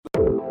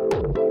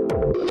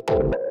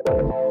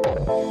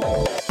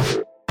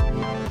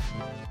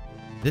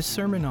This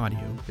sermon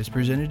audio is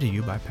presented to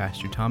you by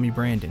Pastor Tommy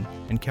Brandon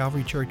and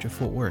Calvary Church of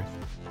Fort Worth.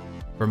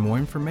 For more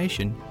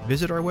information,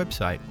 visit our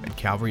website at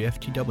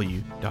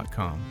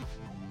calvaryftw.com.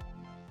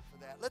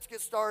 Let's get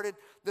started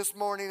this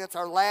morning. It's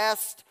our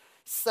last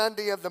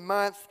Sunday of the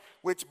month,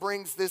 which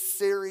brings this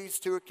series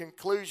to a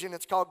conclusion.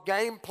 It's called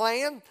Game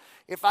Plan.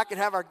 If I could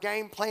have our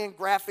game plan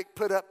graphic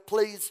put up,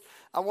 please.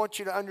 I want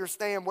you to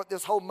understand what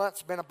this whole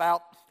month's been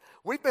about.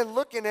 We've been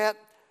looking at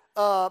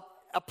a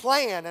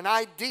plan, an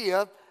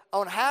idea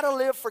on how to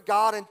live for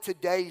God in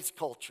today's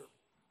culture.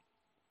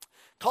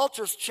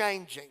 Culture's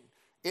changing.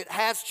 It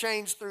has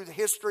changed through the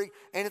history,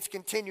 and it's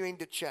continuing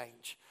to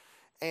change.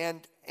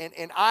 And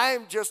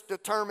I'm just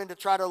determined to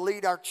try to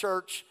lead our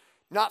church,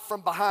 not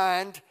from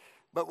behind,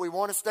 but we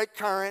want to stay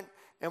current,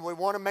 and we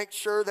want to make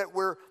sure that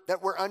we're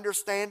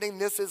understanding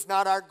this is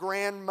not our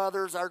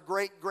grandmother's, our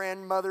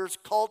great-grandmother's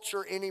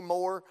culture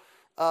anymore.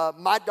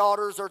 My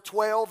daughters are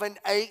 12 and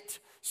 8,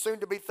 soon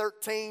to be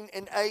 13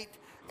 and 8.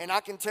 And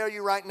I can tell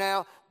you right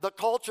now, the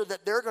culture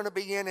that they're going to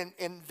be in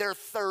their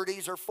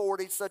 30s or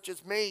 40s, such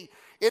as me,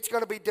 it's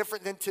going to be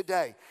different than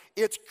today.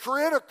 It's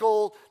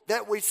critical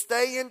that we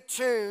stay in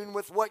tune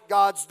with what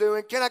God's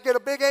doing. Can I get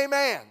a big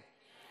amen?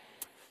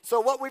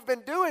 So what we've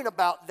been doing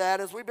about that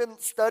is we've been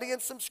studying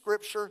some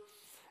scripture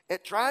and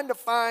trying to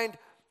find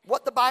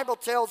what the Bible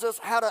tells us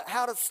how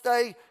to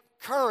stay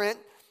current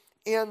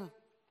in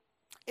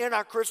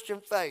our Christian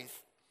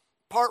faith.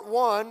 Part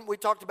 1, we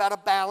talked about a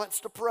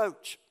balanced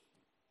approach.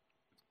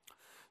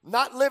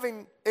 Not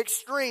living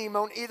extreme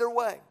on either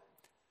way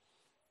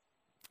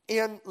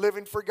in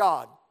living for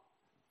God.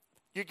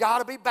 You got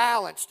to be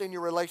balanced in your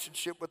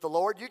relationship with the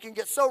Lord. You can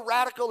get so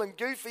radical and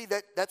goofy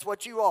that's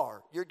what you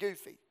are. You're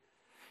goofy.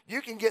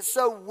 You can get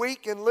so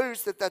weak and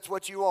loose that's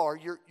what you are.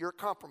 You're a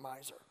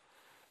compromiser.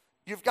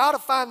 You've got to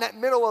find that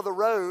middle of the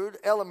road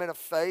element of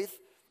faith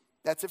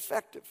that's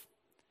effective.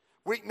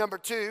 Week number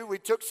 2, we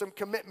took some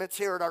commitments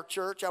here at our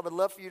church. I would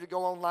love for you to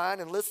go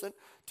online and listen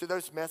to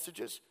those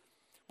messages.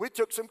 We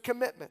took some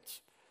commitments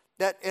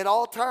that at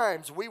all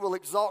times we will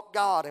exalt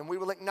God and we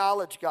will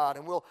acknowledge God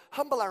and we'll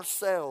humble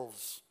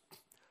ourselves.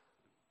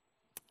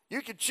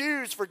 You can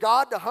choose for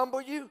God to humble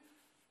you,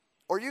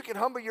 or you can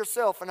humble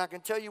yourself, and I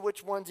can tell you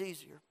which one's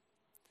easier.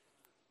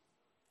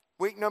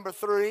 Week number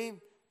 3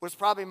 was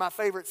probably my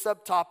favorite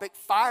subtopic,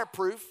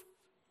 fireproof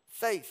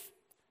faith.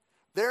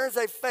 There is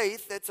a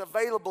faith that's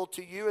available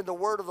to you in the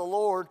word of the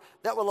Lord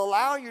that will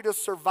allow you to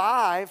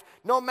survive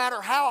no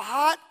matter how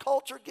hot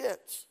culture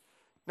gets.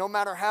 No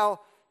matter how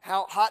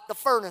hot the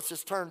furnace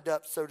is turned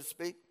up, so to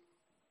speak.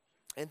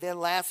 And then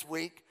last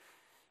week,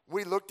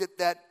 we looked at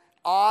that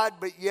odd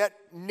but yet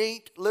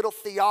neat little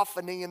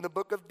theophany in the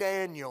book of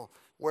Daniel,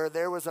 where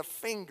there was a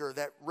finger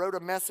that wrote a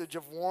message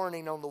of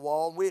warning on the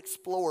wall, and we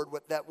explored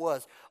what that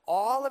was.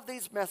 All of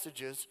these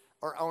messages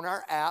are on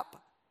our app,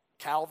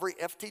 Calvary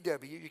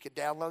FTW. You can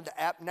download the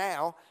app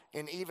now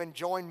and even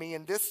join me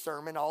in this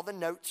sermon. All the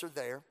notes are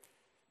there.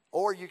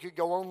 Or you could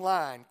go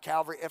online,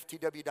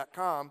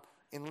 calvaryftw.com,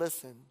 and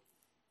listen.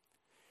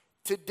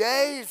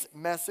 Today's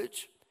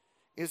message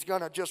is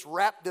going to just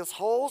wrap this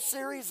whole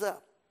series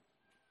up.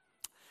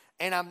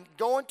 And I'm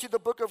going to the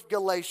book of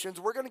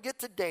Galatians. We're going to get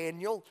to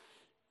Daniel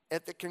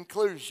at the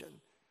conclusion.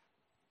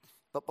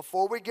 But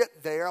before we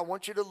get there, I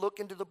want you to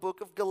look into the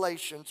book of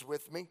Galatians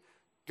with me.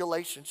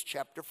 Galatians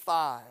chapter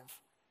 5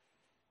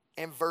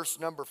 and verse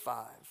number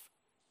 5.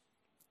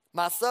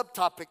 My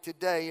subtopic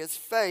today is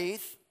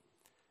faith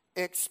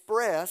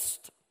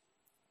expressed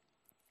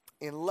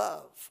in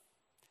love.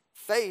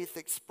 Faith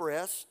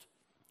expressed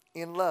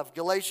in love.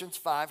 Galatians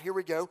 5, here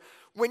we go.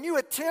 When you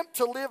attempt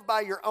to live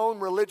by your own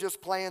religious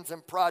plans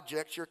and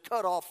projects, you're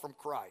cut off from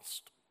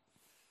Christ.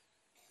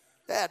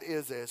 That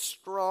is as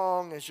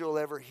strong as you'll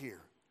ever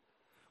hear.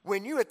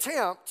 When you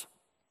attempt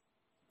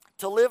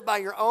to live by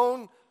your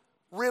own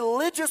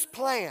religious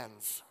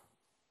plans,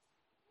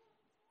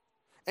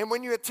 and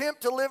when you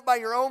attempt to live by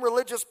your own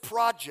religious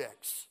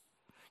projects,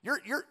 you're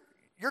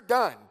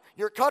done.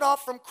 You're cut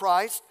off from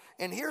Christ.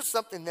 And here's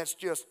something that's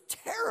just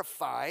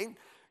terrifying.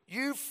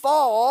 You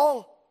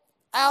fall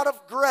out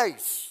of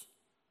grace.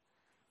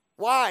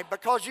 Why?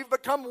 Because you've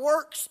become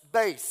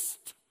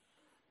works-based.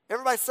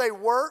 Everybody say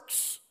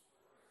works-based.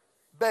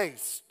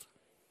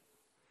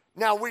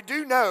 Now, we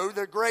do know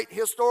the great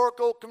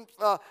historical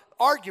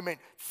argument.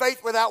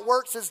 Faith without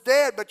works is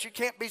dead, but you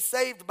can't be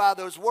saved by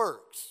those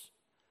works.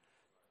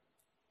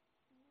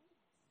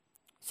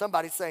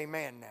 Somebody say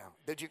amen now.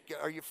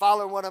 Are you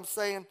following what I'm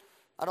saying?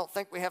 I don't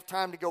think we have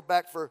time to go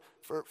back for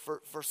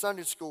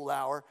Sunday school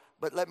hour,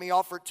 but let me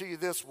offer it to you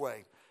this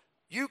way.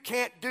 You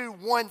can't do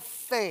one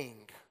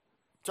thing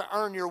to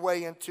earn your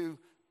way into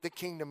the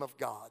kingdom of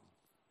God.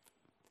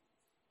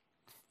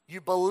 You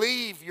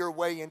believe your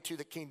way into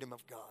the kingdom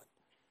of God.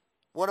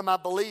 What am I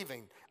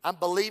believing? I'm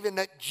believing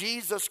that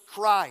Jesus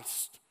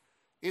Christ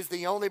is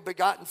the only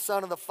begotten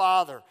Son of the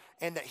Father,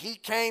 and that He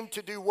came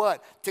to do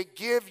what? To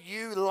give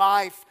you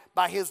life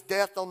by His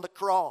death on the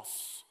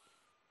cross.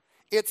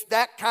 It's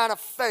that kind of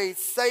faith,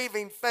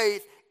 saving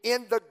faith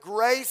in the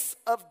grace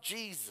of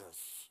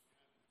Jesus.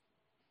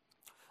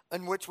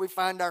 in which we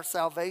find our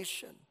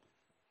salvation.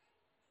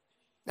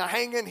 Now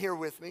hang in here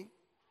with me.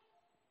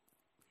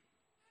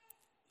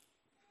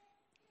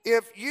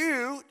 If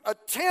you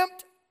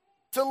attempt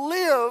to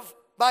live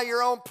by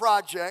your own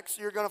projects,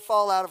 you're going to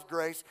fall out of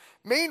grace.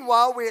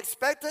 Meanwhile, we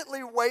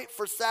expectantly wait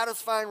for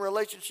satisfying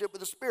relationship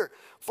with the Spirit.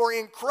 For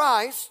in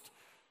Christ,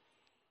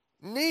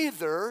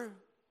 neither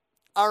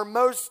our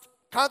most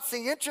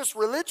conscientious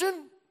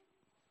religion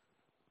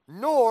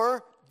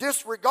nor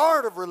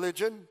disregard of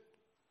religion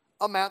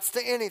amounts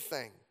to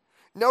anything.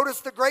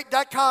 Notice the great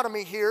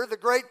dichotomy here, the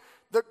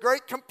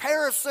great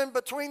comparison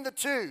between the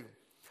two.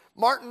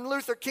 Martin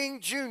Luther King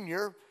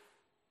Jr.,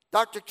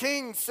 Dr.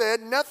 King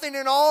said, nothing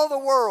in all the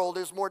world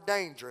is more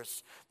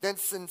dangerous than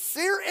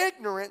sincere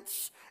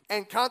ignorance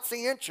and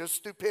conscientious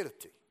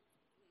stupidity.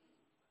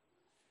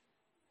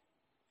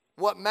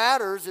 What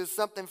matters is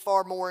something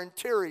far more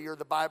interior,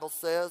 the Bible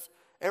says.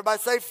 Everybody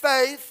say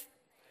faith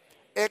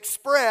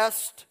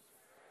expressed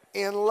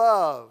in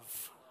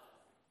love.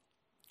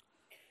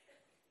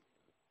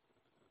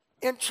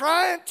 In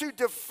trying to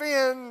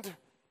defend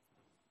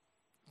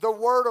the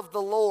word of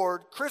the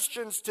Lord,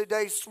 Christians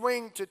today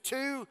swing to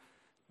two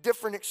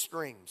different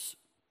extremes.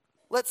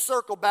 Let's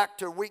circle back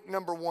to week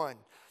number 1.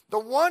 The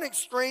one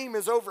extreme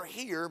is over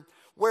here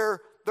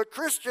where the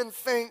Christian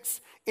thinks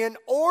in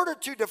order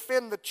to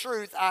defend the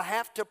truth, I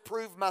have to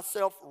prove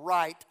myself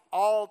right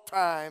all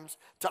times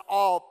to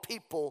all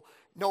people,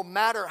 no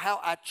matter how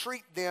I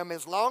treat them.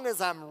 As long as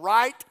I'm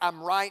right,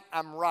 I'm right,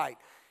 I'm right.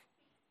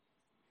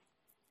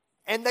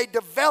 And they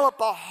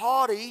develop a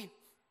haughty,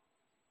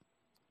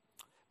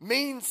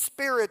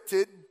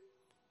 mean-spirited,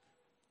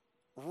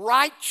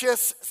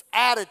 righteous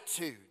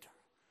attitude.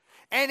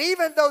 And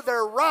even though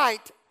they're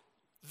right,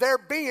 their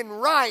being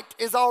right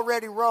is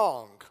already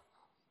wrong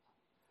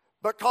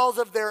because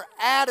of their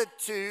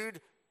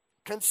attitude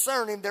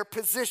concerning their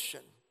position.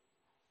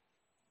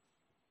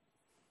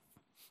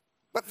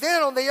 But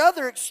then on the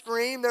other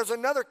extreme, there's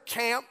another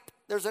camp,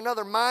 there's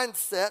another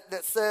mindset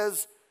that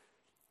says,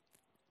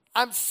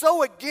 I'm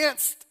so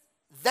against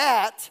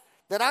that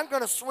I'm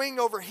going to swing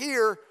over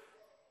here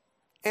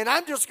and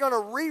I'm just going to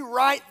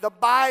rewrite the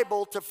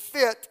Bible to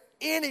fit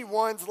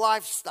anyone's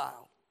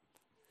lifestyle.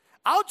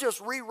 I'll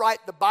just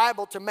rewrite the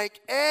Bible to make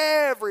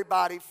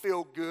everybody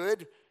feel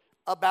good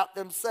about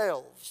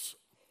themselves.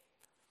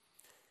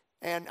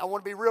 And I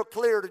want to be real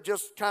clear to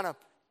just kind of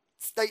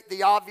state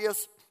the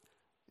obvious.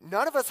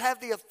 None of us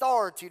have the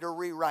authority to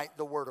rewrite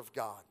the Word of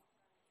God.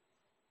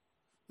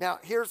 Now,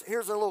 here's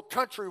a little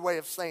country way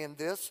of saying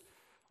this.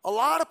 A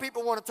lot of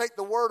people want to take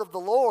the Word of the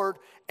Lord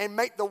and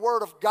make the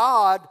Word of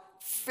God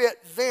fit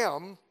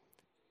them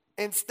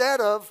instead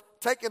of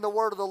taking the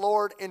word of the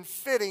Lord and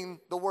fitting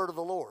the word of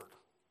the Lord.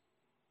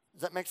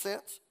 Does that make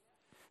sense?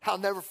 I'll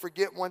never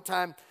forget one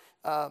time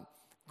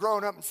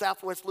growing up in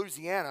southwest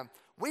Louisiana,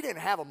 we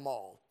didn't have a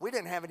mall. We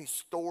didn't have any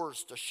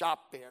stores to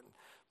shop in.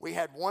 We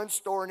had one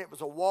store and it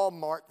was a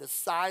Walmart the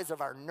size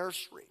of our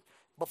nursery.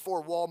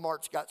 Before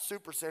Walmarts got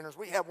super centers,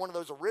 we had one of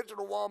those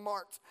original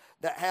Walmarts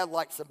that had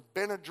like some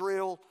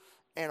Benadryl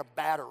and a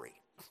battery.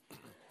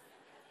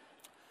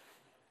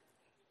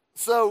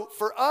 So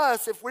for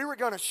us, if we were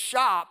going to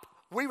shop,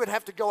 we would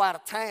have to go out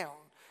of town.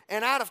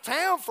 And out of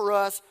town for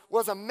us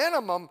was a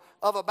minimum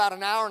of about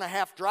an hour and a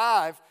half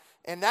drive,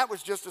 and that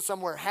was just to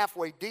somewhere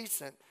halfway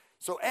decent.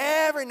 So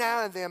every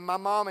now and then, my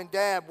mom and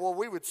dad, well,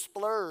 we would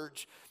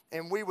splurge,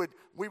 and we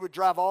would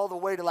drive all the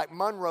way to like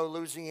Monroe,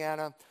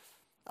 Louisiana,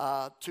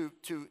 to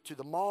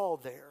the mall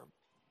there.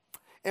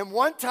 And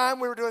one time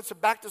we were doing some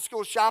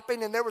back-to-school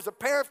shopping, and there was a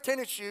pair of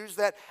tennis shoes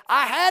that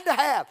I had to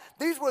have.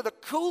 These were the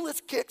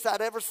coolest kicks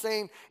I'd ever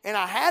seen, and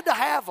I had to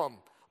have them.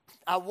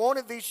 I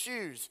wanted these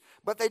shoes,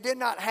 but they did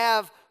not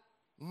have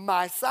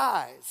my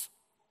size.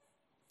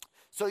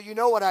 So you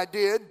know what I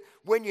did?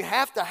 When you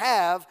have to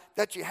have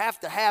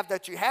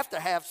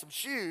some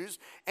shoes,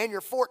 and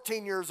you're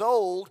 14 years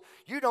old,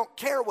 you don't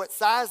care what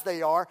size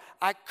they are.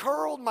 I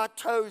curled my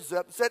toes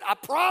up and said, I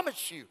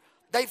promise you,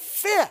 they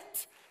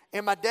fit.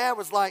 And my dad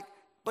was like,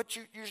 but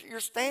you're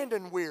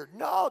standing weird.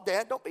 No,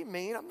 Dad, don't be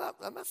mean. I'm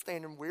not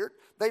standing weird.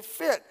 They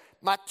fit.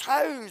 My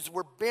toes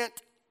were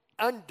bent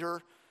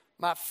under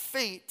my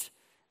feet,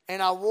 and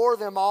I wore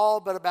them all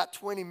but about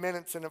 20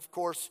 minutes. And, of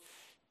course,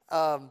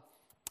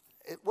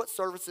 what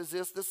service is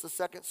this? This is the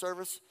second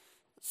service?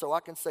 So I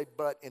can say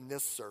but in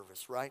this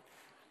service, right?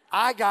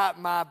 I got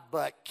my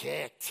butt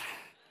kicked.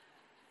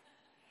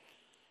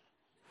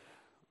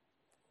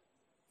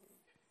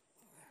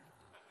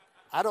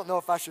 I don't know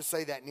if I should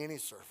say that in any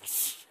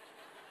service.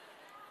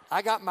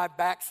 I got my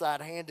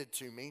backside handed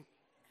to me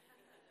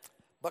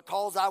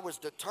because I was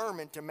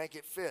determined to make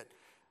it fit.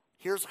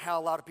 Here's how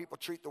a lot of people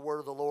treat the word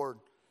of the Lord.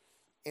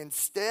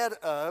 Instead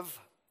of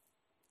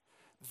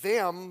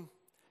them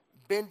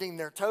bending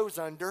their toes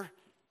under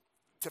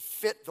to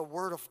fit the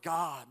word of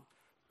God,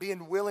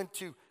 being willing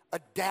to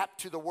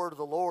adapt to the word of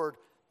the Lord,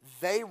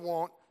 they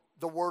want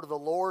the word of the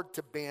Lord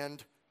to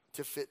bend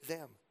to fit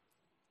them.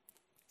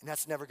 And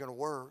that's never going to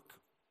work.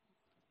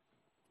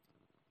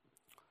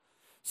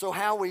 So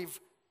how we've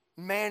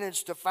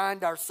managed to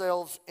find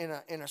ourselves in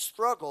a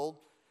struggle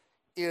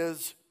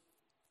is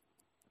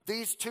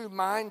these two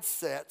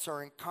mindsets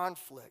are in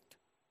conflict.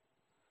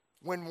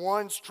 When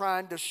one's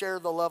trying to share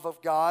the love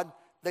of God,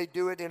 they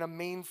do it in a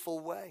meanful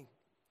way.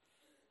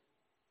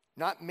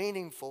 Not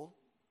meaningful,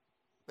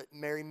 but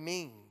very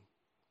mean.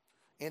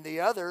 In the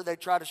other, they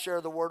try to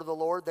share the word of the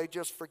Lord. They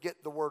just forget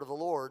the word of the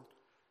Lord,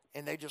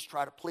 and they just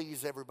try to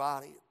please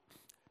everybody.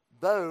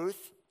 Both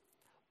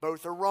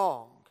are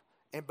wrong,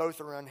 and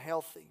both are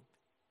unhealthy.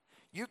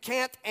 You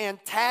can't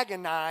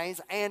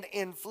antagonize and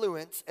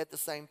influence at the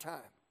same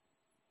time.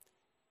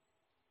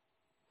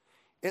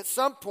 At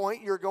some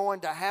point, you're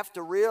going to have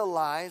to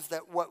realize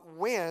that what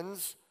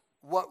wins,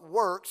 what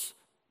works,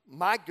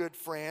 my good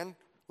friend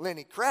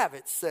Lenny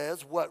Kravitz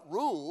says, what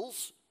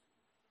rules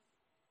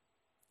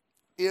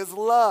is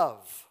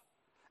love.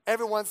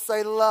 Everyone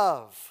say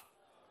love.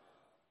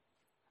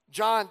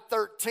 John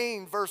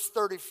 13, verse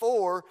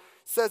 34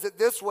 says it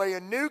this way, a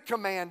new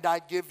command I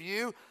give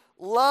you,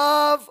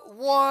 love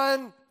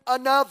one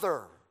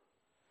another.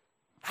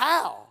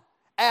 How?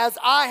 As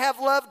I have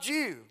loved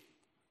you,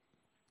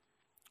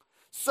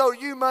 so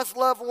you must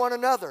love one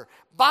another.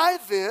 By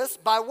this,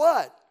 by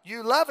what?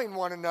 You loving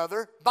one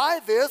another. By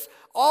this,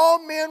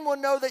 all men will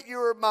know that you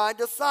are my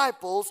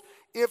disciples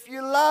if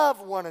you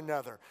love one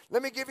another.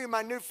 Let me give you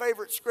my new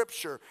favorite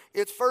scripture.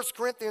 It's 1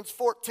 Corinthians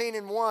 14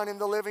 and 1 in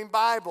the Living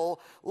Bible.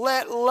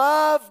 Let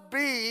love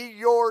be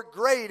your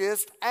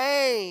greatest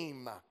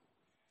aim.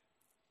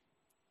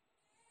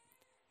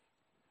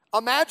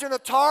 Imagine a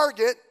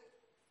target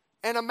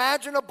and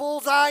imagine a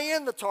bullseye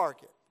in the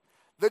target.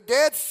 The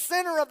dead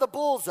center of the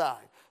bullseye.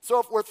 So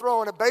if we're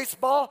throwing a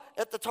baseball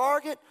at the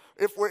target,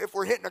 if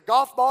we're hitting a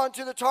golf ball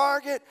into the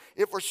target,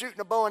 if we're shooting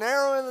a bow and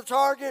arrow in the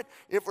target,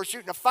 if we're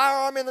shooting a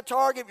firearm in the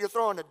target, if you're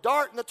throwing a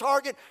dart in the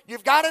target,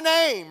 you've got an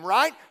aim,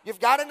 right? You've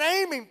got an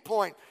aiming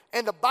point.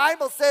 And the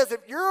Bible says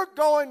if you're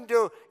going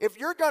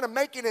to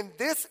make it in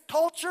this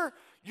culture,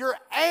 your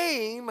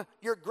aim,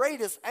 your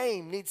greatest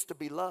aim needs to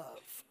be love.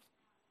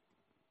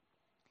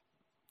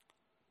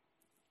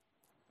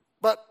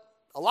 But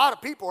a lot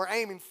of people are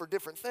aiming for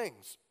different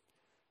things.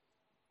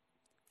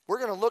 We're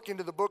going to look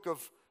into the book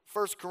of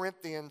 1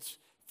 Corinthians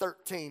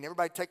 13.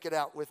 Everybody take it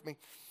out with me.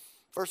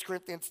 1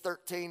 Corinthians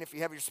 13, if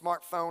you have your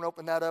smartphone,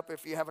 open that up.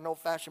 If you have an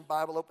old-fashioned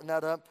Bible, open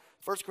that up.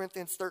 1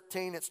 Corinthians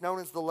 13, it's known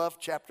as the love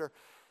chapter.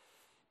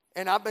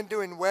 And I've been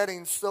doing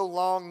weddings so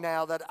long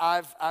now that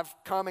I've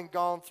come and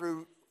gone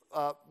through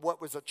what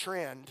was a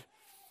trend.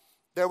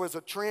 There was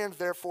a trend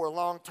there for a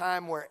long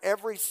time where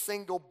every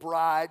single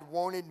bride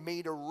wanted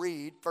me to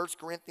read 1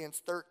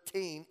 Corinthians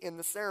 13 in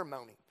the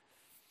ceremony.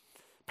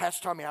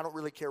 Pastor Tommy, I don't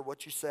really care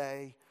what you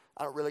say.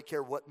 I don't really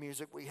care what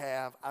music we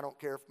have. I don't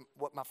care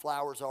what my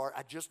flowers are.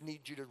 I just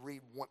need you to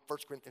read 1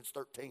 Corinthians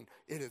 13.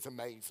 It is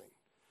amazing.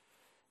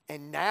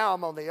 And now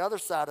I'm on the other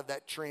side of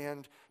that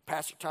trend.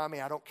 Pastor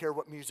Tommy, I don't care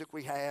what music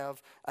we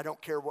have. I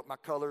don't care what my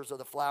colors or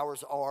the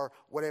flowers are.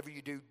 Whatever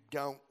you do,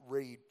 don't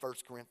read 1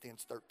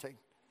 Corinthians 13.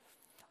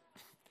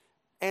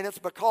 And it's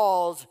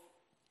because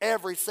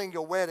every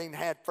single wedding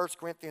had 1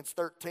 Corinthians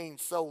 13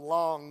 so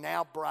long.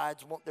 Now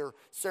brides want their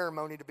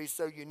ceremony to be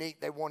so unique,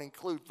 they won't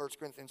include 1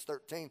 Corinthians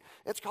 13.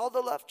 It's called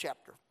the love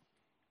chapter.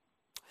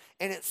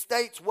 And it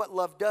states what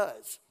love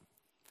does.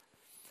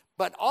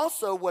 But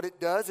also what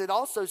it does, it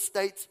also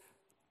states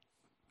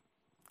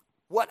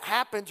what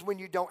happens when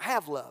you don't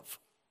have love.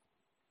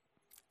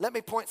 Let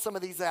me point some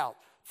of these out.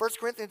 1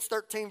 Corinthians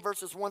 13,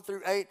 verses 1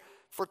 through 8.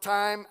 For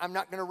time, I'm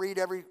not going to read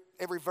every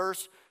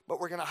verse, but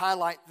we're going to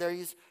highlight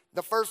these.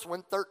 The first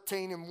one,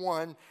 13 and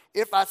 1.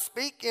 If I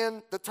speak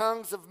in the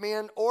tongues of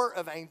men or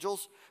of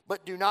angels,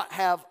 but do not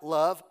have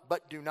love,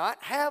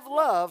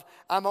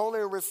 I'm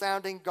only a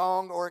resounding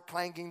gong or a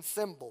clanging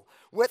cymbal.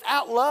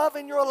 Without love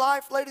in your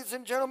life, ladies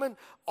and gentlemen,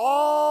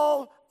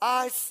 all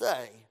I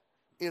say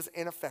is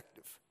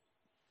ineffective.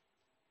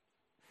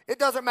 It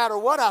doesn't matter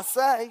what I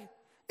say.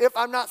 If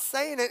I'm not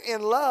saying it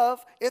in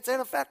love, it's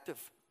ineffective.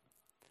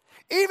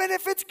 Even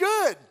if it's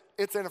good,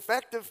 it's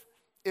ineffective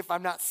if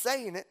I'm not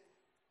saying it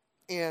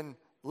in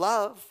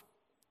love.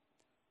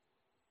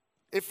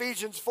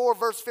 Ephesians 4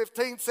 verse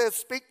 15 says,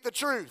 speak the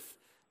truth.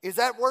 Is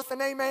that worth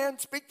an amen?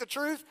 Speak the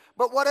truth.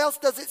 But what else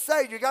does it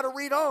say? You got to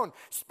read on.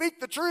 Speak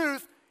the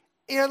truth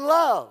in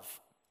love.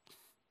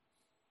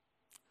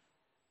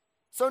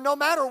 So no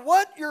matter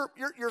what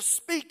you're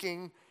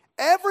speaking,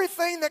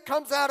 everything that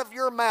comes out of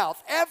your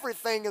mouth,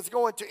 everything is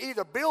going to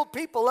either build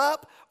people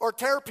up or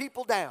tear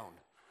people down.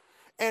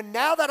 And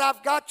now that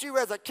I've got you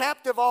as a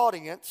captive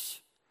audience,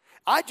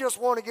 I just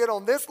want to get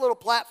on this little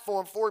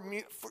platform for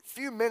a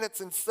few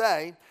minutes and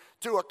say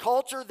to a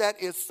culture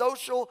that is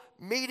social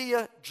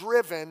media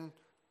driven,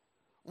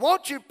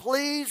 won't you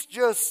please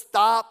just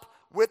stop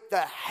with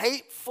the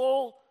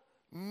hateful,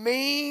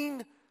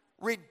 mean,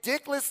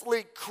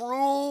 ridiculously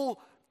cruel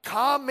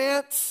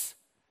comments?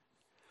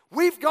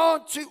 We're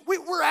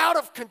out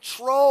of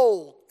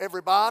control,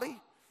 everybody.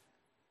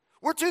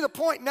 We're to the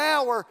point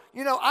now where,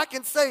 I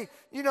can say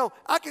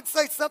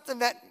something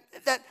that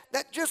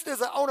just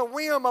is on a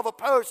whim of a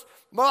post.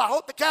 Well, I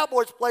hope the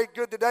Cowboys played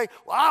good today.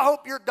 Well, I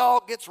hope your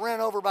dog gets ran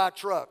over by a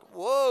truck.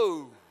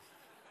 Whoa.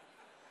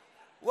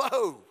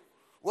 Whoa,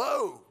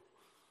 whoa.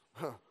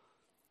 Huh.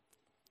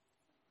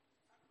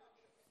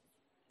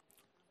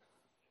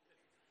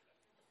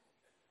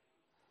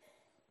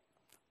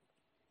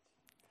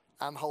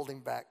 I'm holding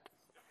back.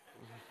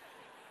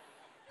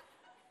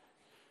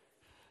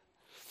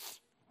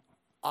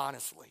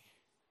 Honestly.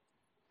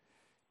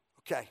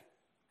 Okay.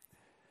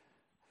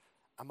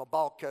 I'm a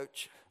ball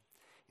coach,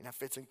 and I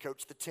fix and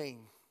coach the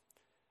team.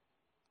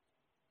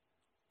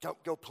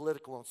 Don't go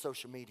political on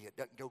social media. It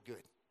doesn't go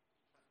good.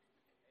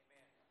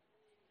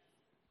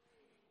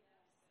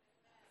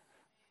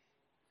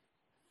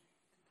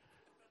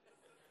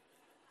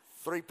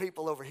 Three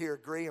people over here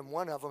agree, and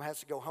one of them has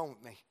to go home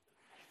with me.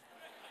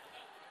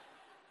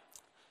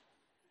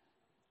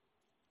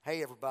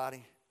 Hey,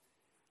 everybody.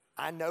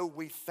 I know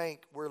we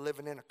think we're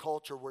living in a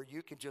culture where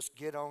you can just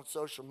get on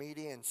social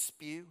media and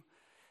spew,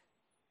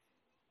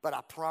 but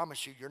I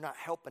promise you, you're not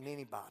helping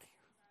anybody.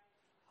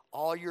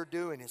 All you're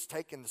doing is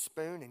taking the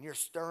spoon and you're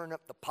stirring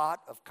up the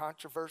pot of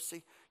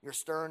controversy. You're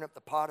stirring up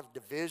the pot of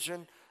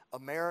division.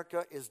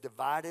 America is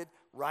divided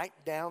right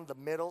down the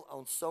middle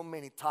on so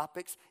many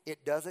topics.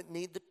 It doesn't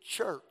need the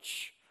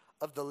church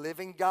of the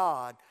living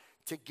God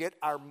to get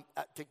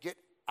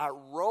our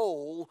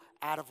role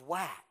out of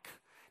whack.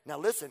 Now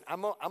listen,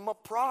 I'm gonna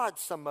prod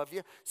some of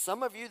you.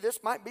 Some of you, this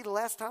might be the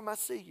last time I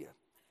see you.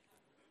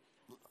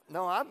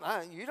 No,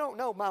 you don't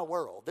know my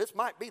world. This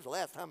might be the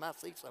last time I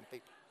see some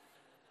people.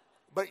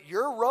 But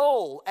your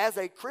role as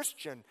a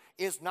Christian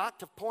is not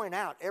to point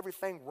out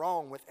everything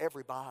wrong with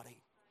everybody.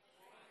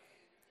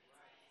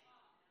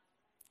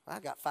 I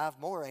got 5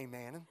 more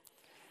amen.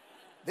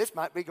 This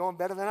might be going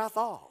better than I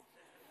thought.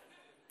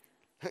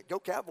 Go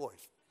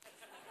Cowboys.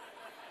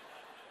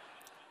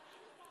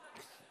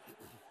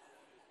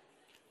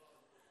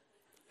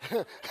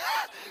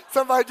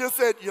 Somebody just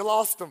said, you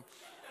lost them.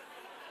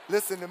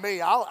 Listen to me,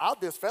 I'll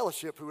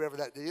disfellowship whoever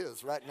that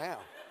is right now.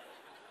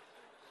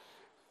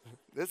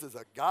 This is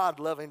a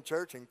God-loving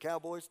church and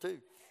Cowboys too.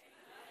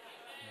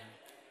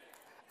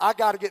 I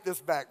got to get this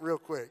back real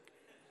quick.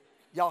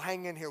 Y'all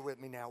hang in here with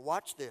me now.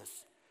 Watch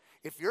this.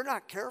 If you're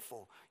not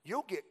careful,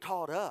 you'll get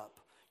caught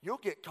up. You'll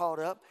get caught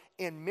up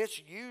in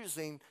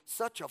misusing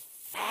such a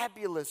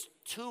fabulous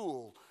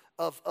tool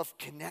of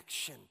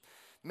connection.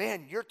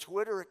 Man, your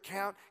Twitter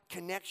account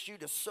connects you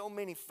to so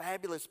many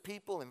fabulous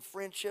people and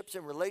friendships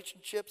and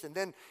relationships. And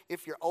then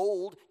if you're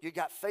old, you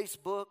got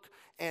Facebook,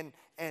 and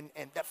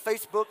that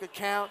Facebook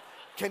account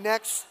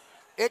connects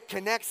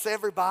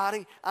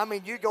everybody. I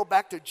mean, you go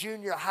back to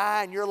junior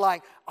high and you're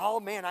like,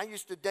 oh man, I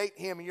used to date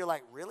him. And you're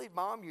like, really,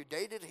 Mom? You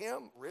dated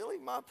him? Really,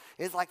 Mom?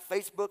 It's like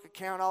Facebook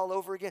account all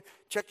over again.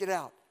 Check it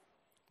out.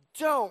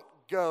 Don't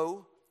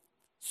go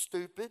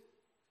stupid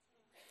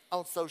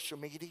on social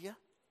media.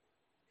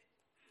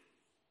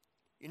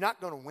 You're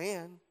not going to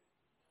win.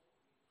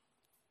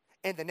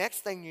 And the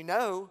next thing you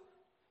know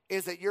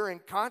is that you're in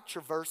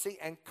controversy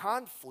and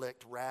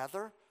conflict,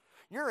 rather.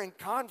 You're in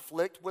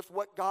conflict with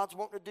what God's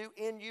wanting to do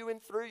in you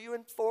and through you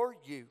and for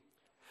you.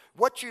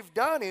 What you've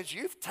done is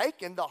you've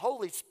taken the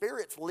Holy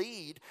Spirit's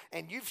lead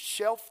and you've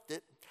shelved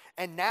it.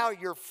 And now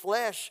your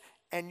flesh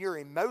and your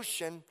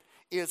emotion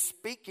is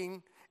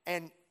speaking,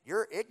 and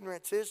your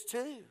ignorance is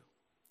too.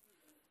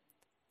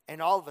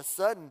 And all of a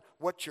sudden,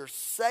 what you're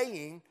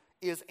saying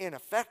is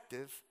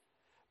ineffective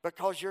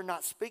because you're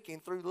not speaking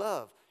through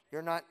love.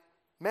 You're not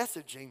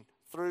messaging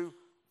through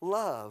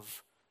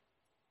love.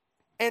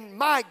 And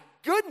my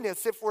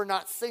goodness, if we're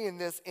not seeing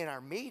this in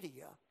our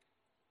media.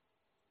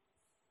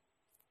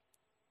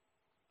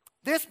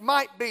 This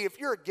might be, if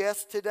you're a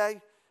guest today,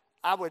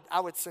 I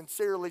would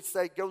sincerely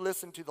say go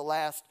listen to the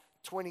last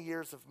 20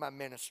 years of my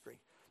ministry.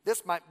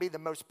 This might be the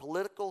most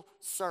political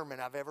sermon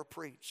I've ever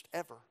preached,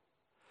 ever.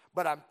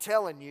 But I'm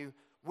telling you,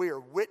 we are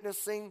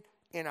witnessing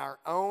in our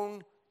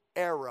own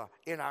era,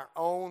 in our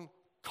own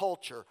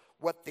culture,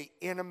 what the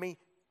enemy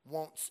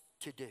wants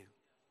to do.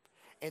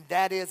 And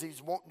that is,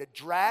 he's wanting to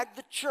drag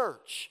the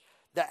church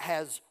that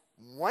has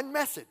one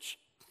message.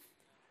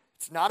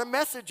 It's not a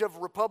message of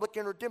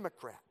Republican or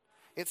Democrat.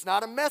 It's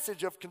not a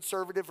message of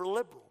conservative or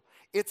liberal.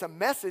 It's a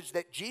message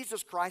that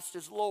Jesus Christ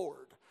is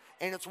Lord.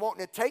 And it's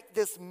wanting to take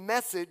this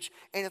message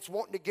and it's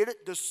wanting to get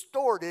it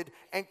distorted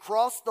and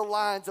cross the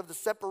lines of the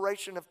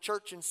separation of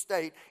church and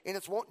state. And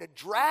it's wanting to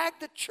drag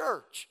the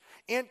church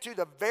into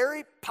the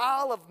very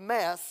pile of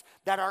mess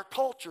that our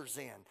culture's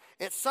in.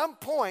 At some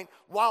point,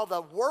 while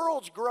the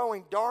world's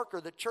growing darker,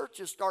 the church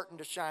is starting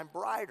to shine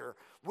brighter.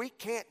 We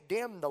can't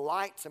dim the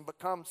lights and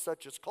become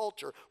such as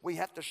culture. We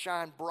have to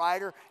shine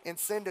brighter and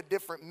send a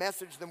different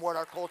message than what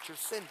our culture's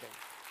sending.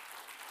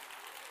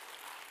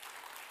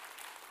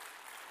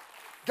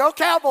 Go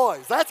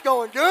Cowboys. That's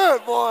going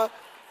good, boy.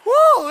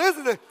 Woo,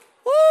 isn't it?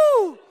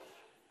 Woo.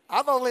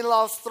 I've only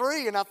lost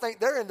 3, and I think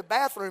they're in the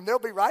bathroom. They'll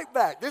be right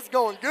back. This is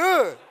going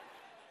good.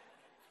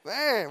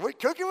 Man, we're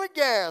cooking with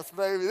gas,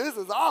 baby. This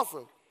is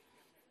awesome.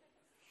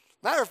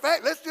 Matter of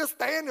fact, let's just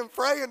stand and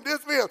pray and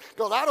dismiss,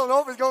 because I don't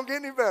know if it's going to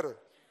get any better.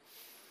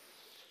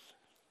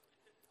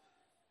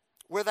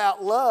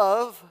 Without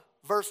love,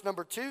 verse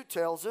number 2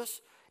 tells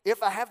us,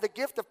 if I have the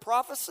gift of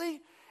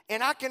prophecy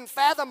and I can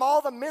fathom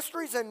all the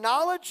mysteries and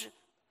knowledge.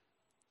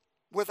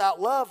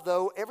 Without love,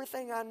 though,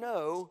 everything I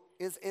know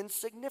is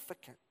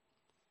insignificant.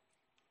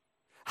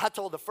 I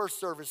told the first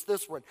service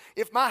this one.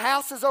 If my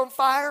house is on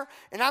fire,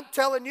 and I'm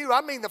telling you,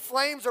 I mean the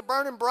flames are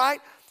burning bright,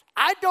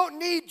 I don't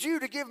need you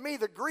to give me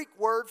the Greek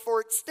word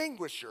for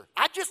extinguisher.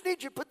 I just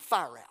need you to put the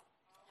fire out.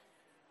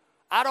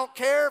 I don't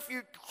care if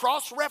you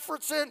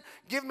cross-reference it,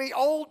 give me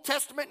Old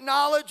Testament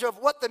knowledge of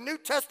what the New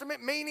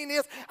Testament meaning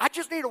is. I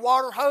just need a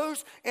water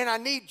hose, and I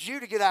need you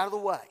to get out of the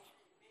way.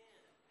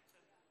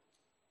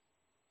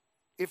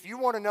 If you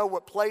want to know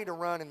what play to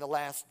run in the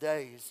last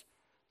days,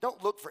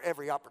 don't look for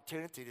every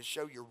opportunity to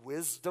show your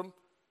wisdom,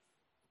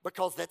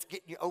 because that's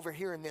getting you over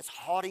here in this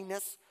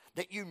haughtiness,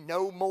 that you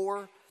know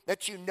more,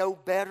 that you know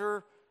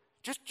better.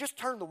 Just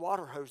turn the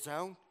water hose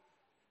on,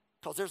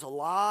 because there's a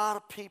lot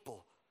of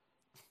people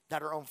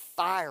that are on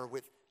fire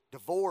with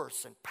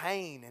divorce and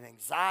pain and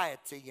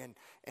anxiety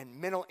and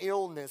mental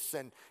illness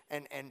and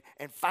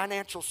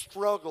financial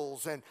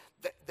struggles, and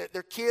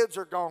their kids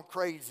are gone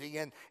crazy,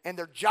 and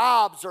their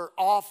jobs are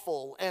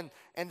awful, and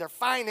their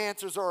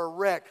finances are a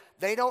wreck.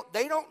 They don't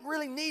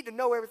really need to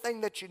know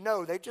everything that you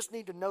know. They just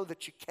need to know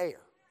that you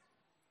care.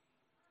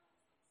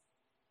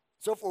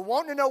 So if we're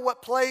wanting to know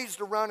what plays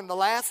to run in the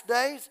last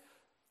days,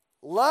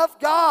 love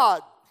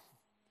God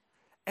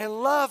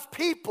and love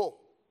people.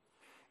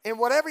 And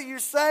whatever you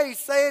say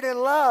it in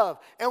love.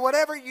 And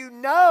whatever you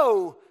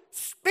know,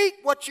 speak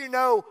what you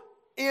know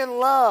in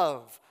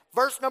love.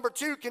 Verse number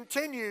 2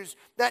 continues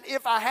that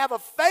if I have a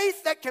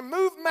faith that can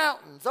move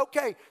mountains.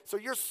 Okay, so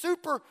you're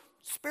super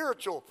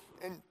spiritual.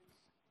 And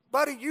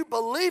buddy, you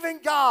believe in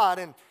God.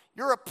 And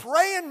you're a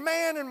praying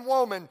man and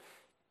woman.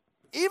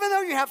 Even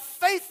though you have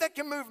faith that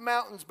can move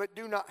mountains but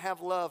do not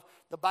have love,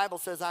 the Bible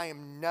says I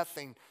am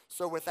nothing.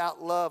 So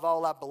without love,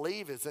 all I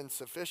believe is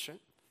insufficient.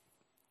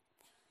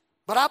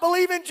 But I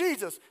believe in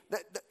Jesus.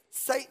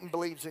 Satan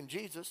believes in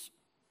Jesus.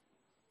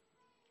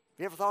 Have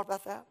you ever thought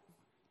about that?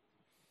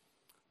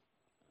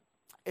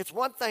 It's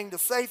one thing to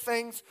say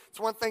things. It's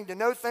one thing to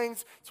know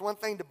things. It's one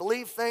thing to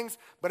believe things.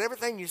 But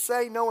everything you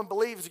say, know, and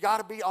believe has got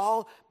to be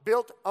all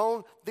built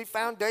on the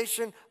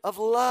foundation of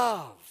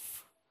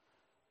love.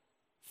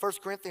 1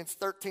 Corinthians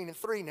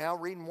 13:3 now,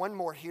 reading one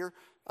more here.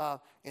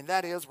 And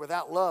that is,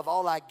 without love,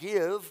 all I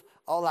give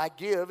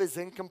is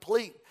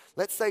incomplete.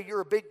 Let's say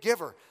you're a big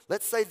giver.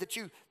 Let's say that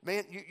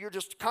you're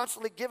just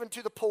constantly giving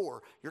to the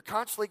poor. You're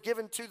constantly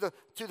giving to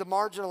the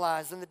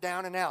marginalized and the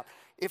down and out.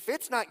 If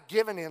it's not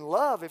given in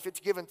love, if it's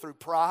given through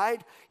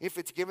pride, if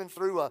it's given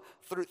through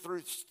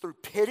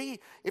pity,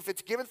 if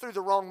it's given through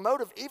the wrong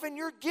motive, even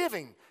your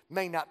giving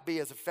may not be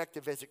as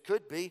effective as it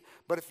could be.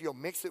 But if you'll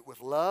mix it with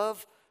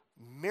love,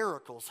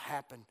 miracles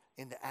happen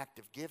in the act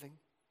of giving.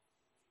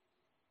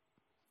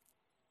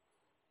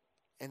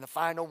 And the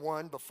final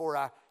one, before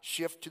I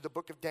shift to the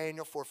book of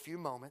Daniel for a few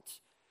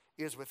moments,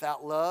 is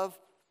without love,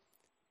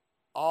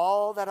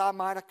 all that I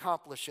might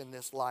accomplish in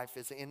this life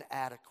is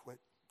inadequate.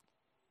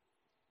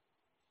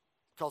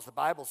 Because the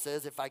Bible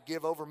says, if I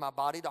give over my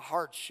body to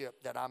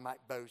hardship that I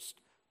might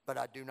boast, but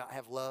I do not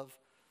have love,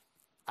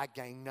 I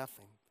gain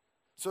nothing.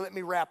 So let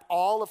me wrap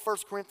all of 1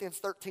 Corinthians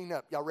 13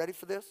 up. Y'all ready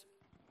for this?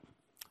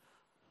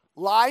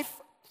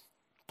 Life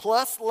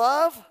plus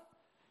love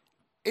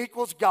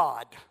equals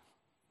God.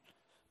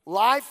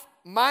 Life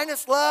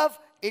minus love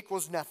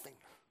equals nothing.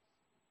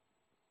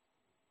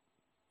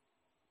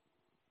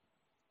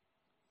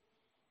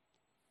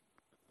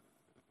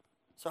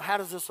 So how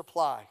does this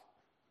apply?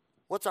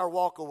 What's our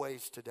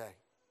walkaways today?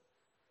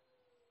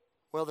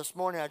 Well, this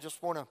morning I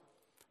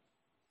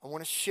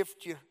want to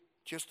shift you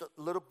just a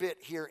little bit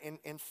here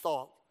in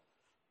thought.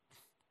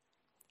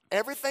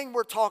 Everything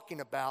we're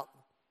talking about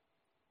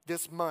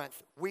this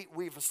month,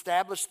 we've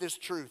established this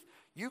truth.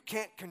 You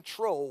can't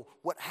control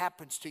what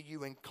happens to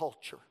you in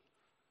culture.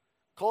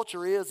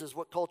 Culture is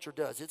what culture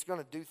does. It's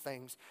going to do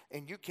things,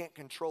 and you can't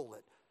control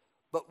it.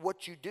 But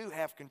what you do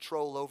have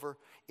control over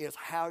is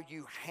how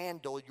you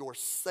handle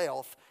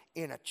yourself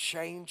in a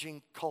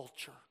changing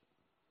culture.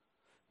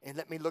 And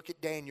let me look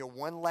at Daniel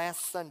one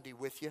last Sunday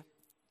with you.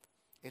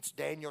 It's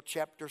Daniel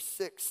chapter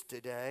 6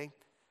 today,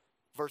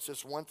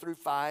 verses 1 through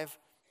 5,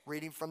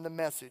 reading from the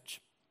Message.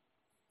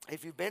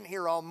 If you've been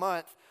here all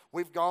month,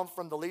 we've gone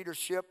from the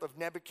leadership of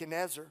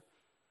Nebuchadnezzar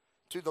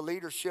to the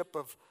leadership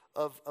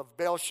of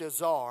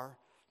Belshazzar,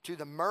 to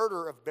the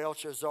murder of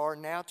Belshazzar,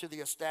 now to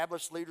the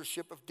established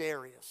leadership of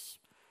Darius.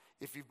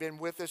 If you've been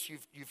with us,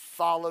 you've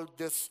followed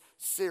this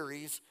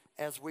series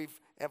as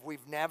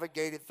we've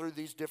navigated through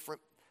these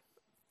different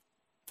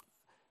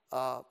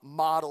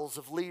models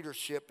of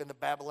leadership in the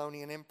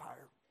Babylonian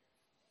Empire.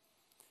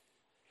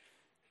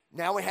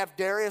 Now we have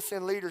Darius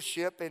in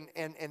leadership,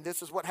 and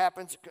this is what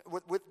happens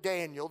with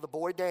Daniel, the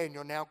boy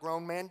Daniel, now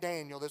grown man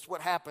Daniel. This is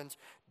what happens.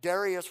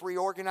 Darius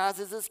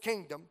reorganizes his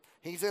kingdom.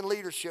 He's in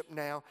leadership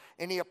now,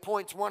 and he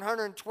appoints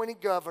 120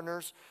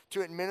 governors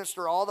to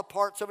administer all the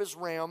parts of his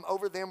realm.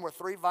 Over them were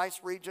 3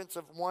 vice-regents,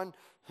 of one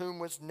whom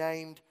was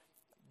named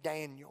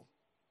Daniel.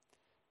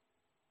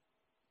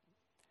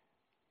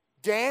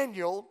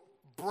 Daniel,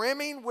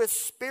 brimming with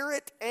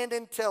spirit and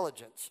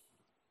intelligence.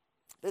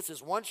 This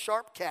is one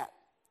sharp cat,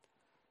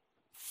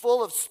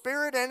 full of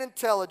spirit and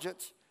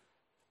intelligence.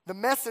 The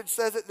Message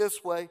says it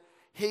this way: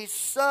 he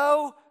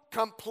so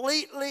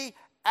completely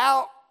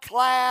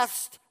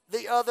outclassed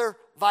the other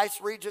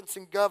vice regents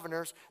and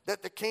governors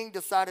that the king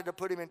decided to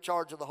put him in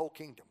charge of the whole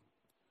kingdom.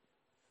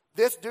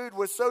 This dude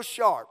was so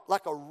sharp,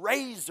 like a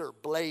razor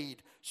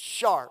blade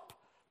sharp,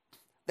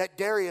 that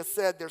Darius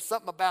said, there's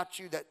something about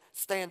you that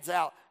stands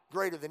out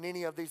greater than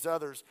any of these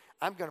others.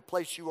 I'm going to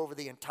place you over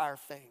the entire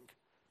thing.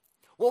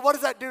 Well, what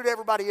does that do to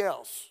everybody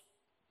else?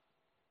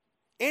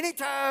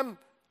 Anytime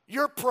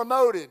you're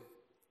promoted,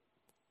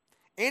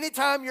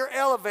 anytime you're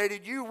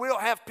elevated, you will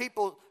have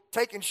people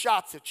taking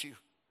shots at you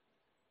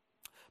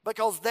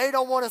because they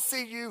don't want to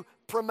see you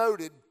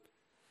promoted.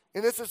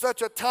 And this is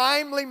such a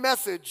timely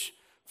message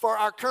for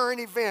our current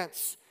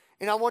events.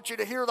 And I want you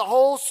to hear the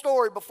whole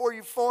story before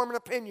you form an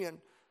opinion.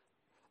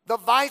 The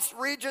vice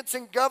regents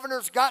and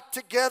governors got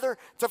together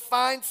to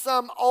find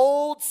some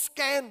old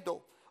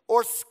scandal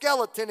or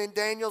skeleton in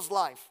Daniel's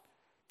life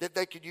that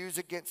they could use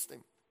against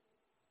him.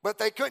 But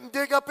they couldn't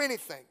dig up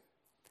anything.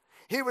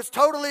 He was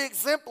totally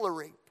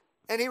exemplary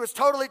and he was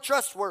totally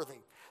trustworthy.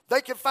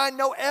 They could find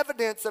no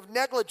evidence of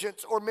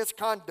negligence or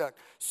misconduct,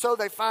 so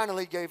they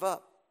finally gave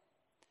up.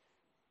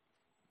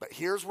 But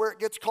here's where it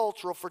gets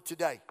cultural for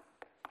today.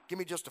 Give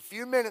me just a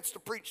few minutes to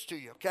preach to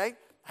you, okay?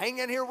 Hang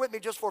in here with me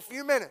just for a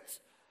few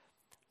minutes.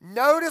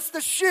 Notice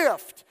the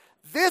shift.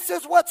 This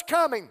is what's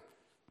coming,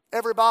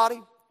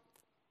 everybody.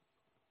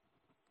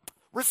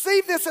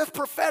 Receive this as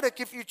prophetic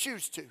if you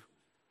choose to.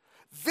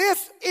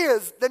 This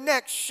is the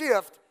next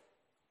shift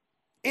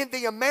in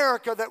the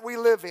America that we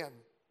live in.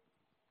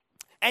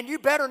 And you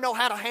better know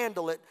how to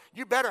handle it.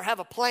 You better have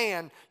a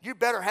plan. You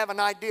better have an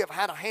idea of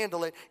how to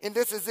handle it. And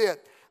this is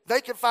it.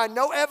 They could find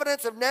no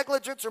evidence of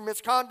negligence or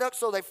misconduct,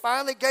 so they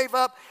finally gave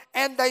up.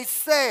 And they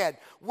said,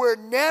 we're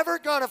never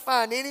going to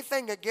find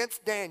anything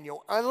against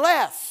Daniel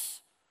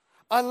unless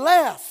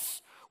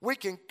we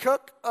can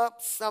cook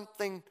up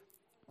something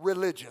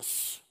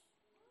religious.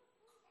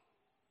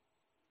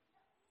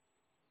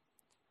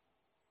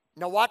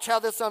 Now watch how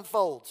this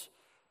unfolds.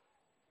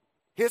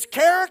 His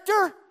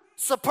character,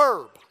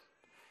 superb.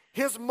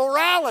 His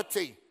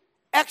morality,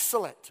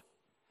 excellent.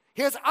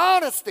 His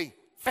honesty,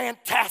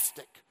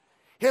 fantastic.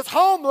 His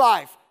home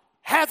life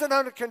has it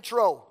under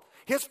control.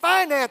 His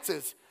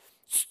finances,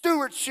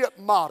 stewardship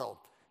model.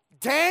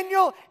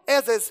 Daniel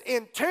is as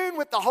in tune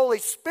with the Holy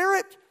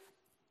Spirit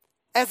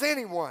as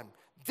anyone.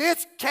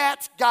 This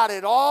cat's got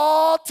it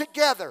all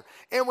together.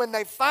 And when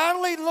they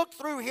finally looked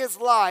through his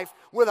life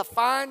with a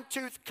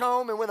fine-tooth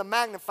comb and with a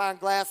magnifying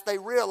glass, they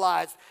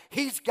realized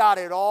he's got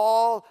it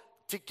all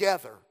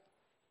together.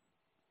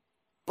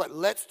 But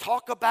let's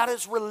talk about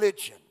his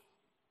religion.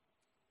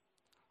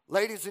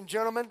 Ladies and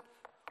gentlemen,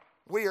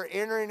 we are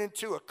entering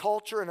into a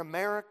culture in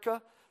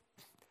America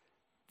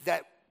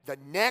that the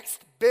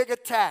next big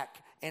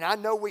attack, and I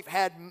know we've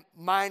had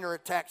minor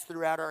attacks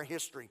throughout our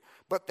history,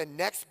 but the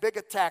next big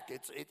attack,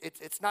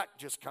 it's not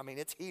just coming,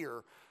 it's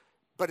here,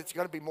 but it's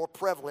going to be more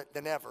prevalent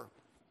than ever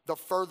the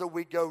further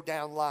we go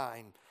down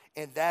line.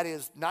 And that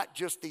is not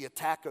just the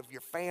attack of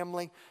your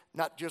family,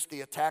 not just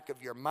the attack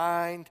of your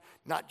mind,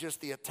 not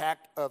just the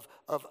attack of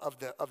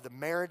the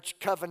marriage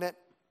covenant,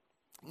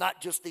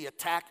 not just the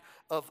attack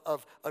of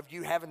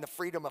you having the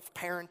freedom of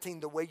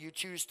parenting the way you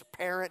choose to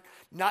parent,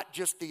 not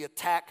just the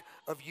attack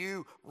of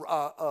you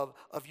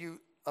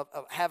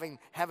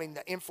having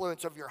the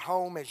influence of your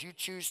home as you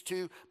choose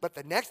to, but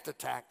the next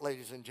attack,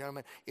 ladies and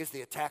gentlemen, is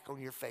the attack on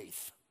your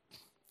faith.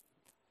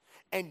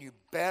 And you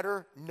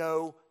better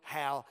know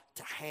how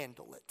to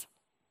handle it.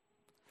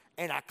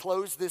 And I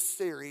close this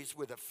series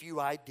with a few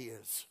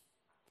ideas.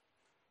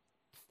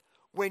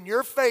 When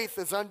your faith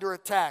is under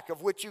attack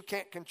of which you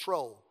can't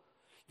control,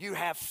 you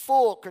have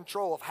full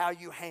control of how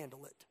you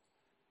handle it.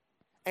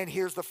 And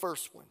here's the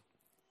first one.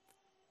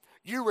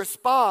 You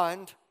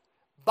respond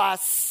by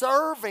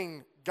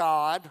serving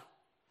God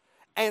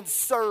and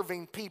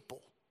serving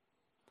people.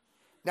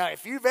 Now,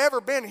 if you've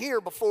ever been here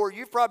before,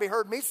 you've probably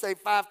heard me say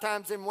 5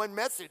 times in one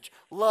message,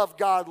 love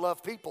God,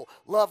 love people,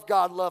 love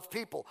God, love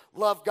people,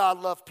 love God,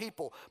 love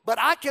people. But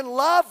I can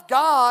love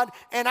God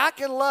and I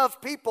can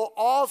love people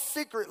all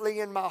secretly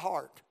in my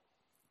heart.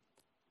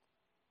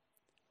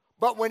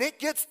 But when it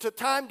gets to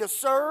time to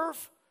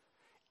serve,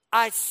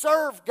 I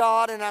serve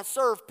God and I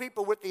serve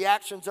people with the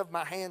actions of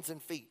my hands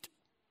and feet.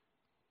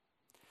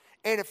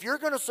 And if you're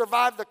going to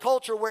survive the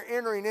culture we're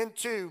entering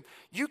into,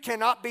 you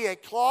cannot be a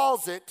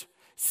closet,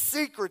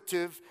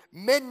 secretive,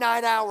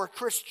 midnight hour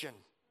Christian.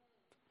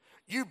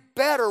 You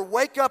better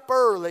wake up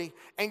early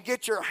and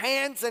get your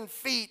hands and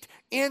feet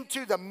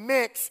into the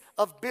mix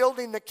of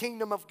building the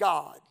kingdom of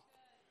God.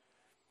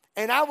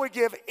 And I would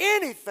give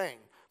anything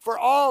for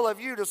all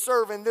of you to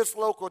serve in this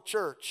local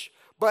church.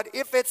 But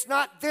if it's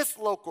not this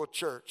local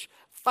church,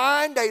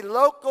 find a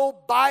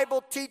local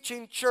Bible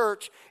teaching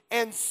church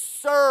and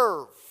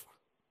serve.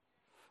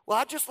 Well,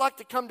 I just like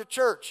to come to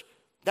church.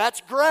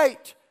 That's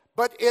great.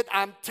 But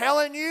I'm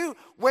telling you,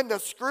 when the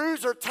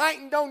screws are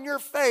tightened on your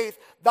faith,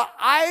 the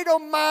idle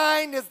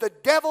mind is the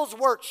devil's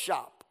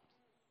workshop.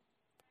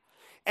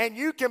 And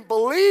you can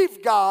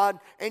believe God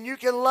and you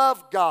can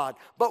love God.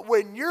 But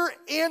when you're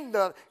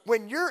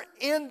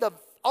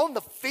on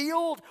the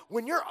field,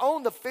 when you're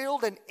on the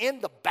field and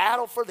in the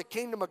battle for the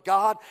kingdom of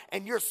God,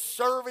 and you're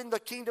serving the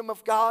kingdom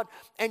of God,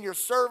 and you're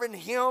serving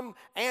Him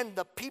and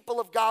the people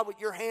of God with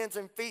your hands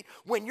and feet,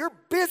 when you're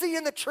busy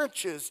in the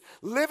trenches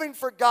living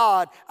for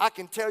God, I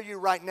can tell you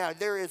right now,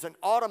 there is an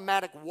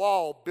automatic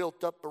wall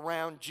built up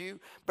around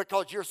you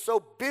because you're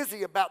so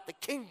busy about the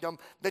kingdom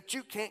that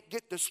you can't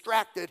get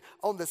distracted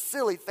on the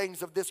silly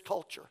things of this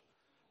culture.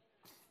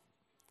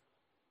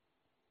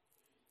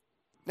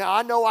 Now,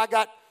 I know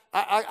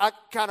I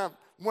kind of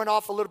went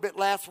off a little bit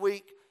last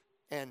week,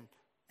 and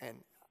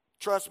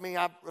trust me,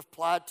 I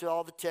replied to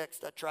all the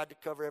texts. I tried to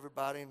cover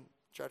everybody and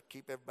try to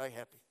keep everybody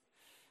happy.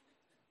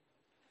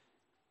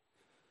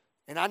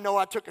 And I know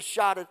I took a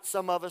shot at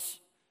some of us.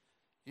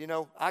 You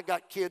know, I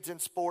got kids in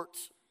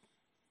sports,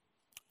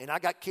 and I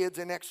got kids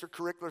in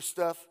extracurricular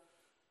stuff,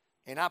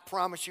 and I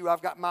promise you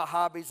I've got my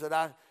hobbies that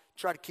I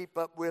try to keep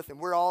up with, and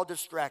we're all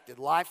distracted.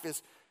 Life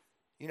is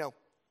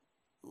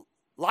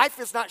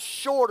not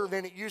shorter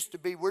than it used to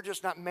be. We're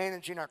just not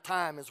managing our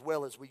time as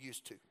well as we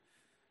used to.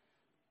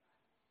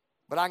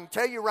 But I can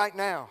tell you right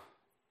now,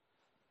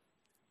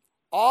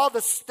 all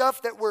the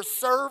stuff that we're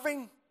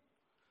serving,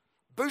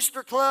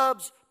 booster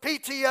clubs,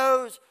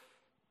 PTOs,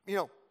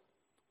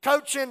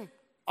 coaching,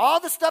 all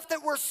the stuff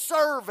that we're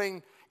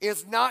serving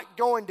is not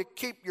going to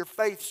keep your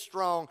faith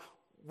strong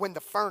when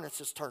the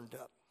furnace is turned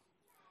up.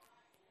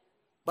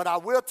 But I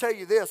will tell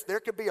you this, there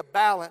could be a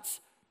balance.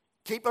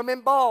 Keep them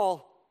in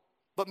ball,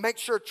 but make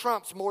sure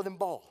Trump's more than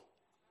ball.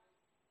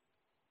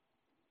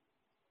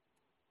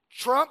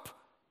 Trump,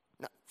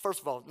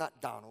 first of all,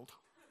 not Donald.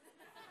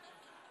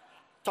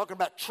 Talking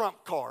about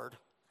Trump card.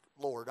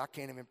 Lord, I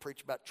can't even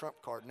preach about Trump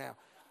card now.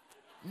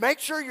 Make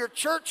sure your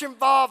church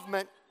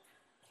involvement,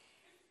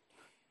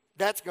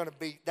 that's going to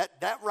be,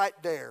 that right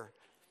there.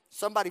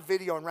 Somebody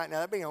videoing right now,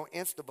 that'll be on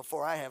Insta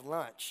before I have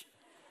lunch.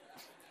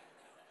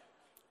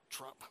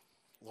 Trump,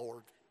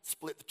 Lord,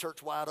 split the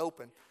church wide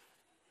open.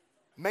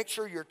 Make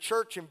sure your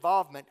church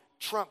involvement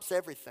trumps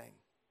everything.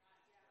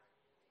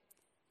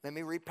 Let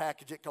me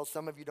repackage it because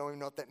some of you don't even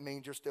know what that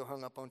means. You're still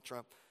hung up on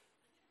Trump.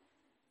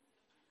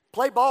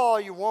 Play ball all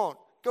you want.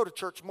 Go to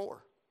church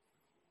more.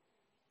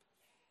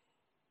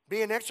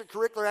 Be in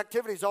extracurricular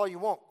activities all you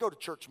want. Go to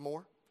church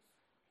more.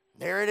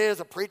 There it is,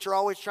 a preacher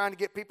always trying to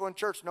get people in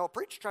church. No, a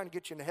preacher's trying to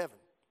get you into heaven.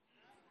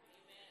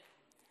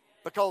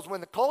 Because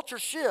when the culture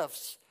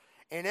shifts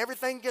and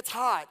everything gets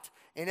hot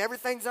and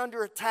everything's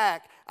under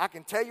attack, I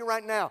can tell you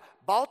right now,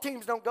 ball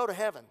teams don't go to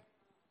heaven.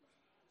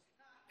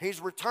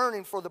 He's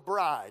returning for the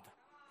bride,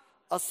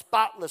 a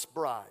spotless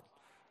bride,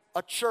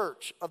 a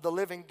church of the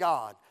living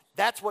God.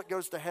 That's what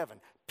goes to heaven.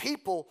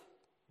 People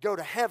go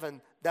to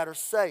heaven that are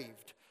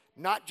saved,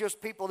 not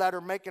just people that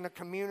are making a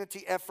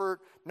community effort.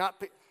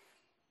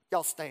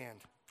 Y'all stand.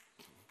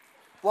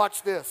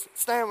 Watch this.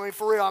 Stand with me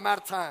for real. I'm out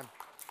of time.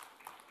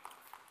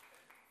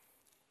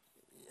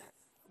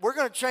 We're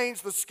going to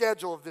change the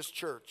schedule of this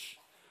church.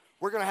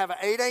 We're going to have an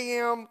 8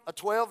 a.m., a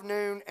 12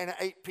 noon, and an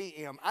 8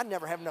 p.m. I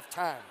never have enough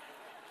time.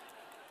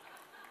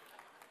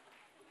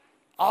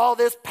 All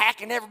this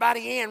packing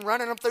everybody in,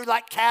 running them through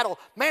like cattle.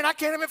 Man, I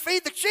can't even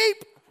feed the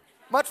sheep,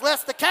 much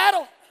less the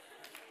cattle.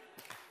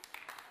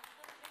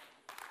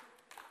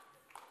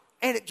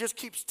 And it just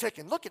keeps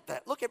ticking. Look at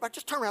that. Look at it.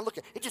 Just turn around. Look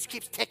at it. It just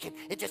keeps ticking.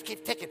 It just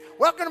keeps ticking.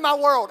 Welcome to my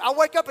world. I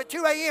wake up at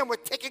 2 a.m.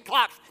 with ticking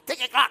clocks.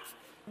 Ticking clocks.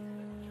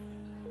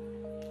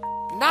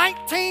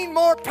 19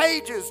 more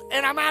pages,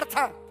 and I'm out of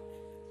time.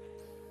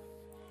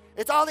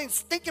 It's all these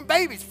stinking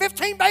babies.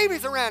 15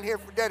 babies around here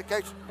for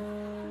dedication.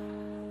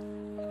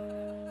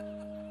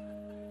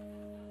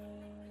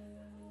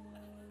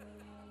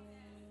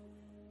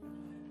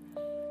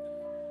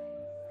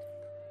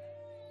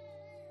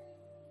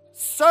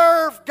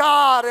 Serve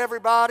God,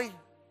 everybody.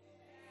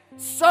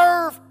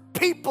 Serve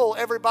people,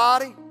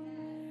 everybody.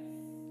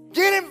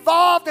 Get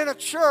involved in a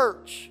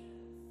church.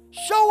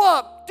 Show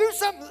up. Do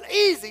something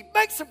easy.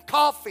 Make some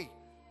coffee.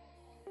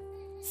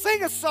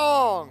 Sing a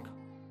song.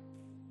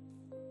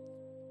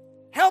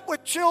 Help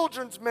with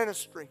children's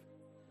ministry.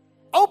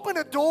 Open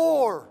a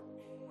door.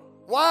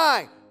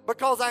 Why?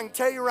 Because I can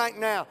tell you right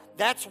now,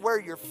 that's where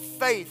your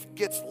faith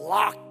gets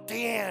locked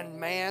in,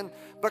 man.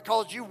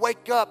 Because you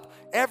wake up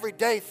every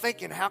day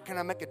thinking, how can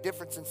I make a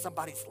difference in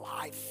somebody's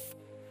life?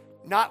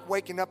 Not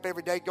waking up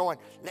every day going,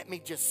 let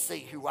me just see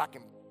who I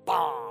can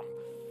bomb.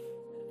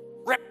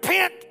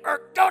 Repent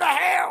or go to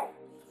hell.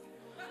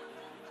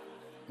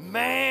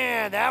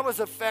 Man, that was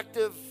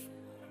effective.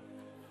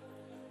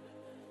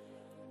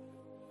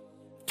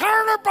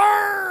 Turn or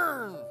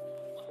burn.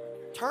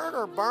 Turn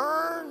or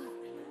burn?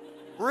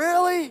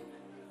 Really?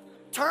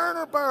 Turn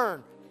or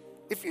burn.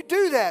 If you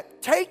do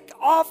that, take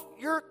off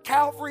your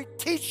Calvary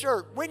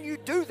t-shirt when you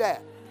do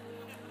that.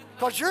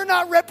 Because you're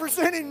not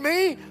representing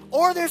me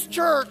or this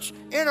church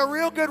in a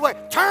real good way.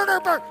 Turn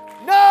or burn.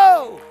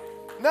 No.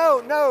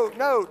 No.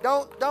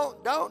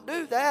 Don't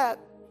do that.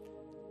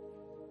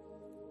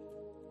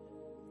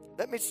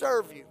 Let me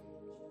serve you.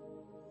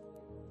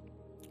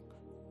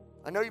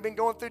 I know you've been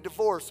going through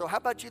divorce, so how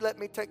about you let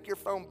me take your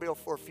phone bill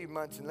for a few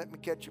months and let me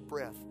catch your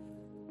breath?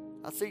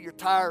 I see your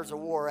tires are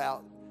wore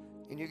out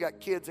and you got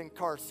kids in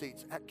car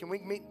seats. Can we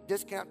meet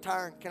Discount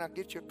Tire and can I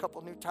get you a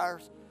couple new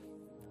tires?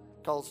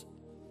 Because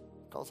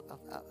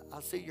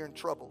I see you're in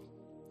trouble.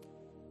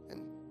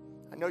 And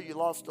I know you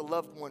lost a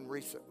loved one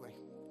recently.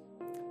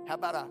 How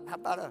about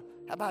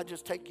I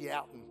just take you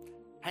out and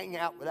hang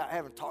out without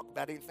having to talk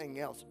about anything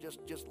else?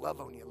 Just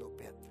love on you a little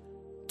bit.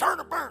 Turn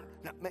or burn.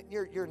 Now, man,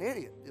 you're an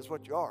idiot is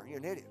what you are. You're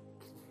an idiot.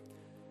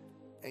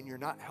 And you're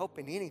not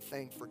helping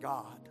anything for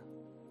God.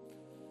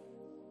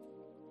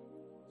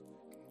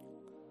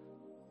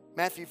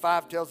 Matthew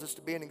 5 tells us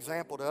to be an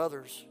example to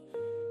others.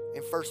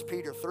 And 1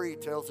 Peter 3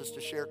 tells us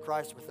to share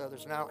Christ with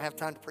others. And I don't have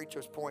time to preach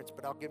those points,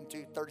 but I'll give them to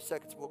you. 30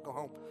 seconds, we'll go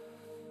home.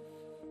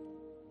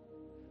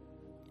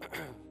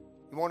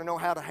 You want to know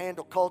how to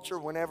handle culture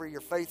whenever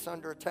your faith's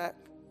under attack?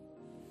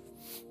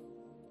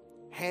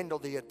 Handle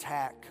the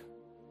attack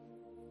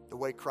the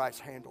way Christ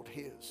handled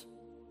his.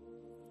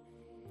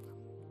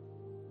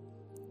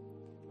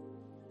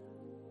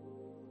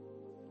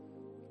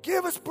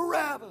 Give us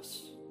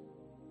Barabbas.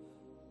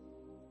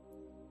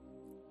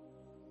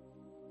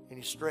 And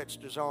he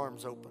stretched his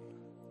arms open.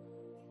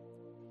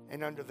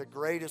 And under the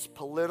greatest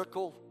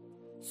political,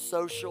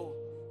 social,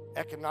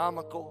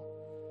 economical,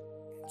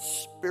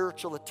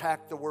 spiritual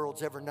attack the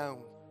world's ever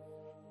known,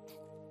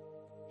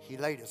 he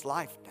laid his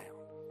life down.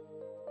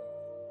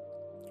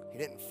 He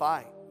didn't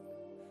fight.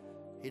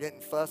 He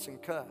didn't fuss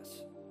and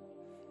cuss.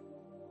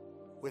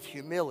 With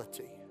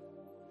humility,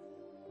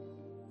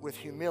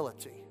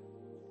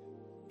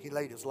 he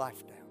laid his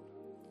life down.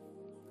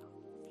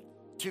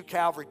 2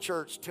 Calvary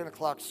Church, 10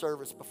 o'clock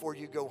service before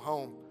you go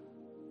home.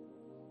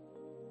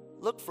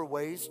 Look for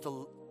ways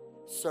to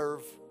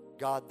serve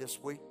God this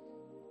week.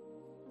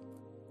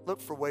 Look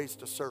for ways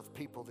to serve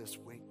people this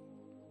week.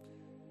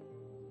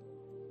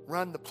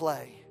 Run the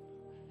play.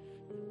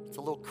 It's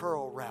a little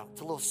curl route.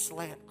 It's a little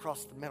slant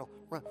across the middle.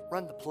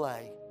 Run the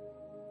play.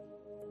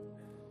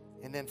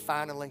 And then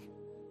finally,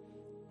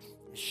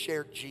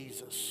 share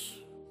Jesus.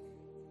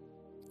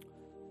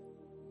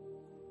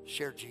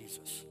 Share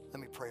Jesus. Let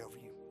me pray over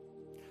you.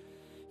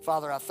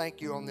 Father, I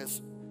thank you on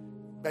this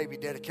baby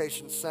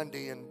dedication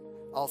Sunday and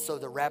also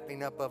the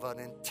wrapping up of an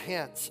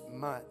intense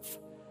month.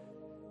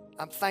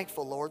 I'm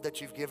thankful, Lord,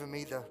 that you've given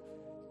me the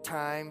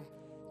time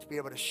to be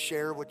able to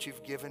share what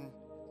you've given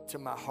to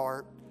my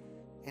heart.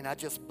 And I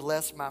just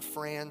bless my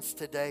friends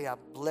today. I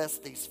bless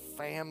these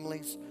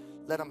families.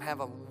 Let them have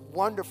a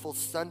wonderful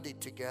Sunday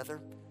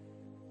together.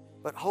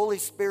 But Holy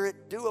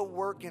Spirit, do a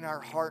work in our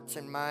hearts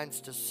and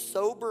minds to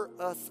sober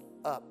us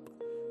up.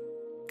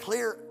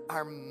 Clear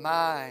our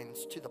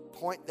minds to the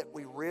point that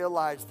we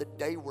realize the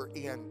day we're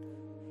in.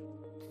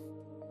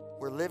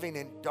 We're living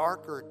in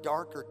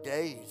darker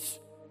days,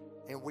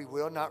 and we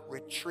will not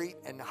retreat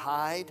and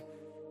hide.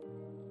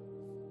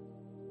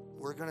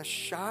 We're going to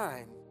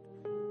shine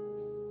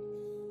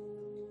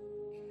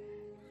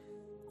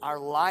our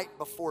light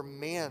before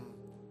men,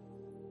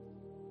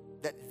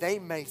 that they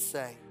may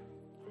say,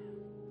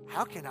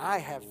 how can I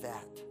have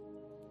that?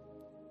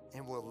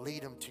 And we'll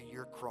lead them to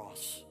your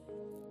cross.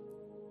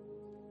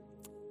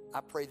 I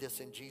pray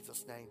this in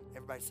Jesus' name.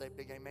 Everybody say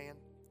big amen.